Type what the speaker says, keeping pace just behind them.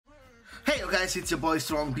Hey you guys, it's your boy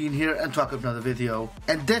Strong Bean here and talk about another video.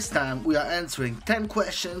 And this time we are answering 10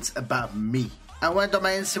 questions about me. I went on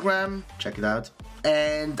my Instagram, check it out,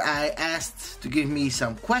 and I asked to give me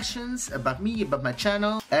some questions about me, about my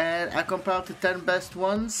channel, and I compiled the 10 best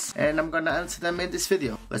ones and I'm gonna answer them in this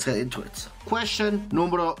video. Let's get into it. Question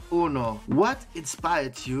numero uno. What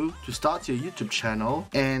inspired you to start your YouTube channel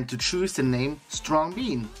and to choose the name Strong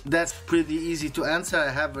Bean? That's pretty easy to answer. I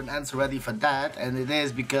have an answer ready for that, and it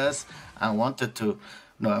is because I wanted to.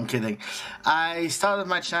 No, I'm kidding. I started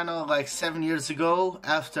my channel like 7 years ago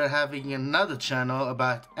after having another channel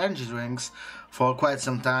about energy drinks for quite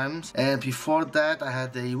some time. And before that I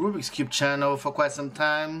had a Rubik's Cube channel for quite some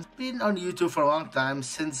time. Been on YouTube for a long time,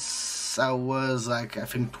 since I was like I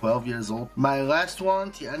think 12 years old. My last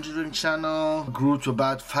one, the energy drink channel, grew to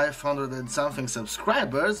about 500 and something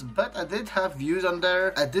subscribers, but I did have views on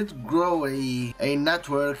there. I did grow a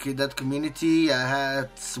network in that community. I had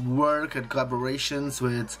work and collaborations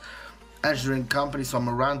with energy drink companies from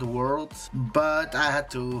around the world, but I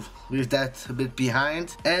had to leave that a bit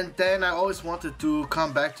behind. And then I always wanted to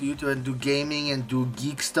come back to YouTube and do gaming and do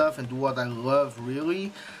geek stuff and do what I love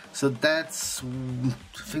really. So that's,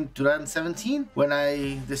 I think, 2017 when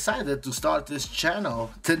I decided to start this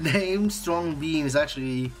channel. The name Strong Bean is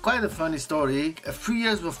actually quite a funny story. A few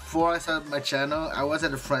years before I started my channel, I was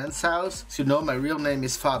at a friend's house. So you know, my real name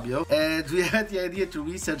is Fabio, and we had the idea to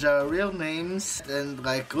research our real names and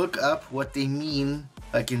like look up what they mean,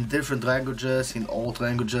 like in different languages, in old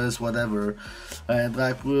languages, whatever. And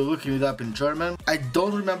like we were looking it up in German. I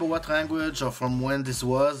don't remember what language or from when this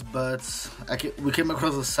was, but we came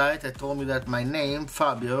across a site that told me that my name,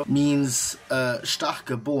 Fabio, means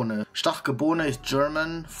starke Bohne. Starke Bohne is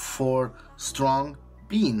German for strong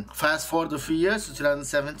bean. Fast forward a few years to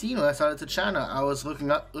 2017 when I started the channel. I was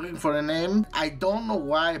looking for a name. I don't know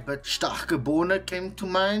why, but Starke Bohne came to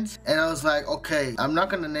mind, and I was like, okay, I'm not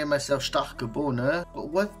gonna name myself Starke Bohne, but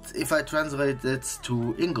what if I translate it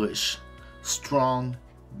to English? Strong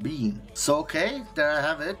Bean. So okay, there I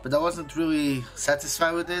have it, but I wasn't really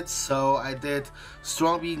satisfied with it, so I did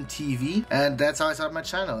Strong Bean TV, and that's how I started my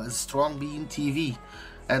channel. It's Strong Bean TV.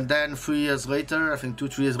 And then 3 years later, I think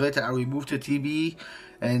 2-3 years later, I removed the TV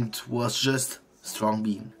and was just Strong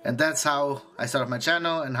Bean. And that's how I started my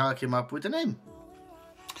channel and how I came up with the name.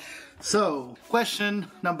 So, question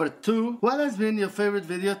number 2. What has been your favorite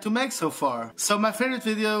video to make so far? So my favorite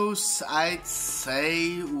videos, I'd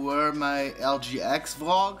say, were my LGX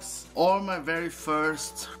vlogs or my very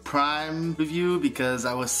first Prime review, because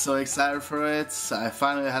I was so excited for it. I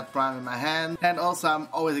finally had Prime in my hand, and also I'm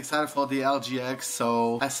always excited for the LGX,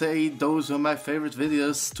 so I say those were my favorite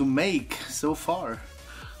videos to make so far.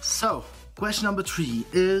 So, question number 3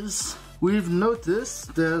 is, we've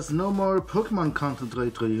noticed there's no more Pokemon content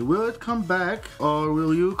lately. Will it come back, or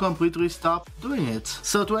will you completely stop doing it?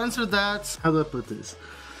 So to answer that, how do I put this?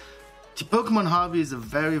 The Pokemon hobby is a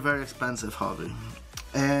very, very expensive hobby.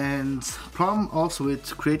 And problem also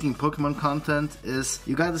with creating Pokemon content is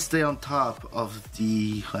you gotta stay on top of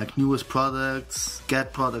the like newest products,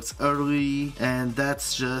 get products early, and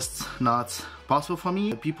that's just not possible for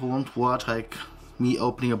me. People won't watch like me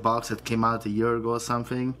opening a box that came out a year ago or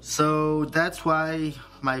something. So that's why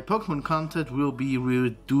my Pokemon content will be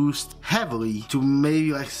reduced heavily to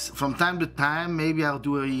maybe like from time to time, maybe I'll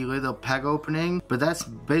do a little pack opening, but that's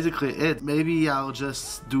basically it. Maybe I'll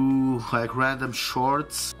just do like random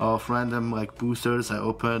shorts of random like boosters I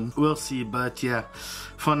open. We'll see, but yeah,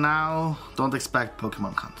 for now, don't expect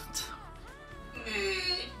Pokemon content.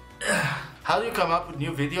 How do you come up with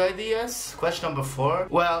new video ideas? Question number 4.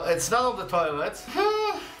 Well, it's not on the toilet.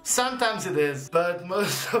 Sometimes it is, but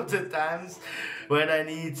most of the times when I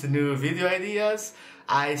need new video ideas,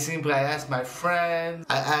 I simply ask my friends,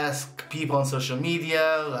 I ask people on social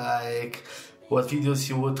media like what videos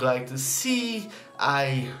you would like to see.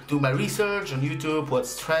 I do my research on YouTube,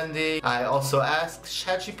 what's trending. I also ask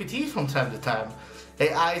ChatGPT from time to time.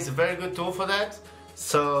 AI is a very good tool for that,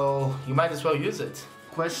 so you might as well use it.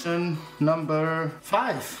 Question number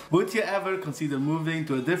 5. Would you ever consider moving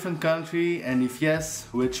to a different country, and if yes,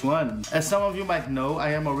 which one? As some of you might know, I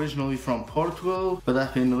am originally from Portugal, but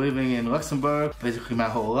I've been living in Luxembourg basically my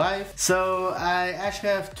whole life. So I actually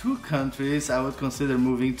have 2 countries I would consider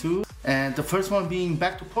moving to, and the first one being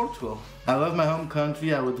back to Portugal. I love my home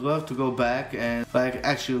country. I would love to go back and like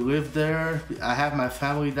actually live there. I have my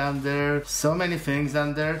family down there. So many things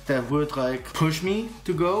down there that would like push me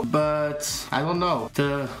to go, but I don't know.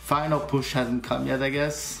 The final push hasn't come yet, I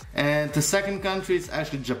guess. And the second country is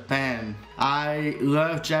actually Japan. I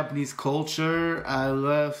love Japanese culture. I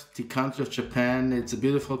love the country of Japan. It's a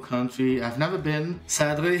beautiful country. I've never been,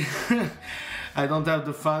 sadly. I don't have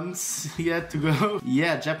the funds yet to go.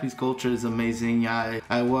 Yeah, Japanese culture is amazing.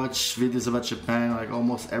 I watch videos about Japan like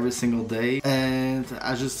almost every single day, and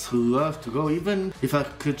I just love to go. Even if I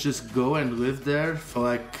could just go and live there for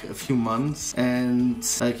like a few months and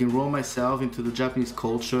like enroll myself into the Japanese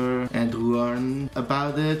culture and learn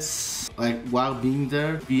about it like while being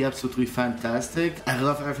there, be absolutely fantastic. I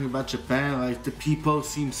love everything about Japan. Like the people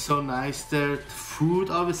seem so nice there. The food,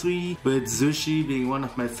 obviously, with sushi being one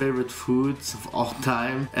of my favorite foods of all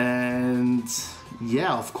time, and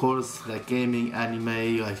yeah, of course, like gaming,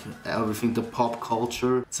 anime, like everything, the pop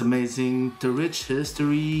culture. It's amazing. The rich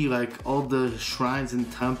history, like all the shrines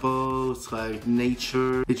and temples, like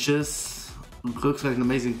nature. It just looks like an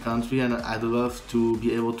amazing country, and I'd love to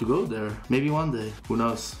be able to go there. Maybe one day, who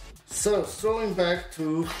knows? So, throwing back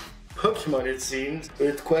to Pokemon, it seems,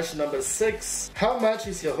 with question number 6. How much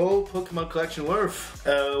is your whole Pokemon collection worth?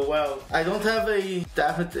 Well, I don't have a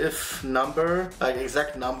definitive number, like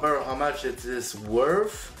exact number of how much it is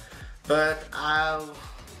worth, but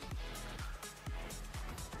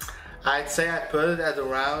I'd say I put it at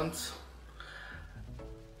around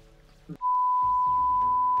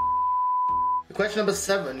Question number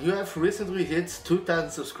 7. You have recently hit 2,000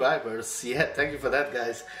 subscribers. Yeah, thank you for that,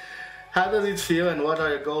 guys. How does it feel and what are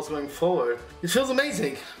your goals going forward? It feels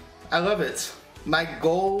amazing. I love it. My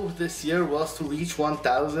goal this year was to reach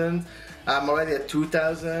 1,000. I'm already at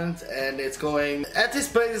 2,000 and it's going, at this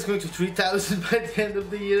pace it's going to 3,000 by the end of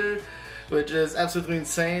the year, which is absolutely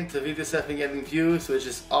insane. The videos have been getting views, which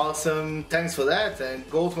is awesome. Thanks for that, and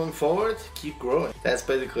goals going forward, keep growing. That's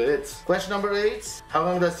basically it. Question number 8. How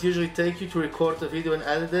long does it usually take you to record a video and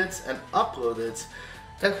edit it and upload it?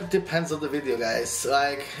 That depends on the video, guys.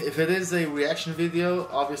 Like, if it is a reaction video,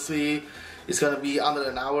 obviously it's gonna be under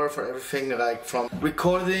an hour for everything, like from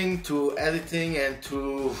recording to editing and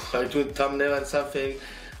to like doing thumbnail and something.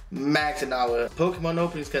 Max an hour. Pokemon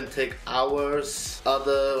openings can take hours.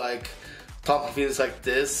 Other like topic videos like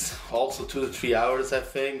this, also 2 to 3 hours, I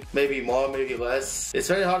think. Maybe more, maybe less. It's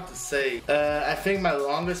very hard to say. I think my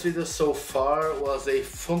longest video so far was a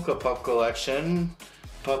Funko Pop collection.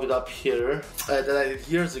 Pop it up here, that I did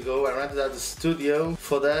years ago. I rented out the studio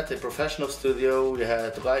for that, a professional studio. We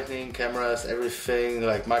had lighting, cameras, everything,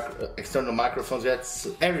 like external microphones. We had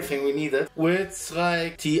everything we needed. With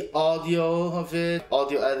like the audio of it,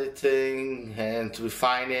 audio editing and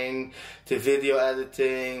refining, the video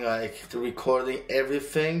editing, like the recording,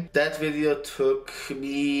 everything. That video took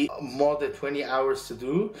me more than 20 hours to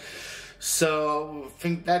do. So I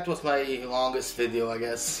think that was my longest video, I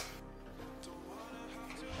guess.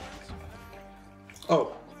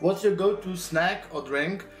 Oh, what's your go-to snack or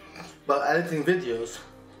drink while editing videos?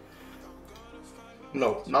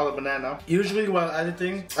 No, not a banana. Usually while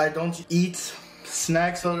editing, I don't eat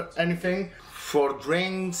snacks or anything. For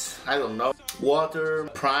drinks, I don't know, water,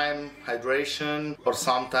 Prime, hydration, or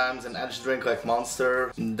sometimes an energy drink like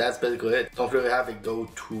Monster. That's basically it. Don't really have a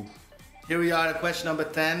go-to. Here we are at question number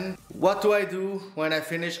 10. What do I do when I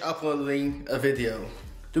finish uploading a video?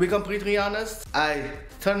 To be completely honest, I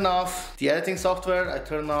turn off the editing software, I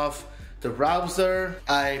turn off the browser,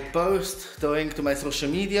 I post the link to my social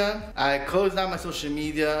media, I close down my social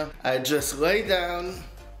media, I just lay down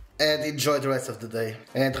and enjoy the rest of the day.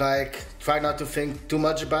 And like, try not to think too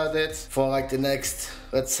much about it for like the next,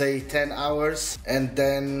 let's say 10 hours. And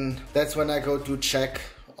then that's when I go to check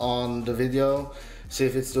on the video, see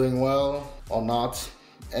if it's doing well or not.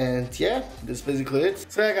 And yeah, that's basically it.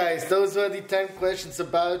 So yeah guys, those were the 10 questions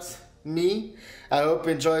about me. I hope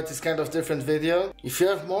you enjoyed this kind of different video. If you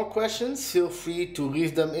have more questions, feel free to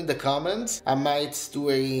leave them in the comments. I might do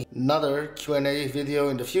another Q&A video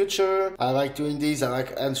in the future. I like doing these, I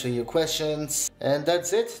like answering your questions. And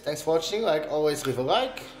that's it. Thanks for watching. Like always, leave a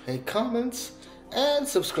like, a comment, and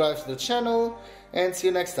subscribe to the channel. And see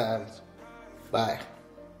you next time. Bye.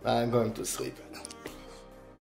 I'm going to sleep.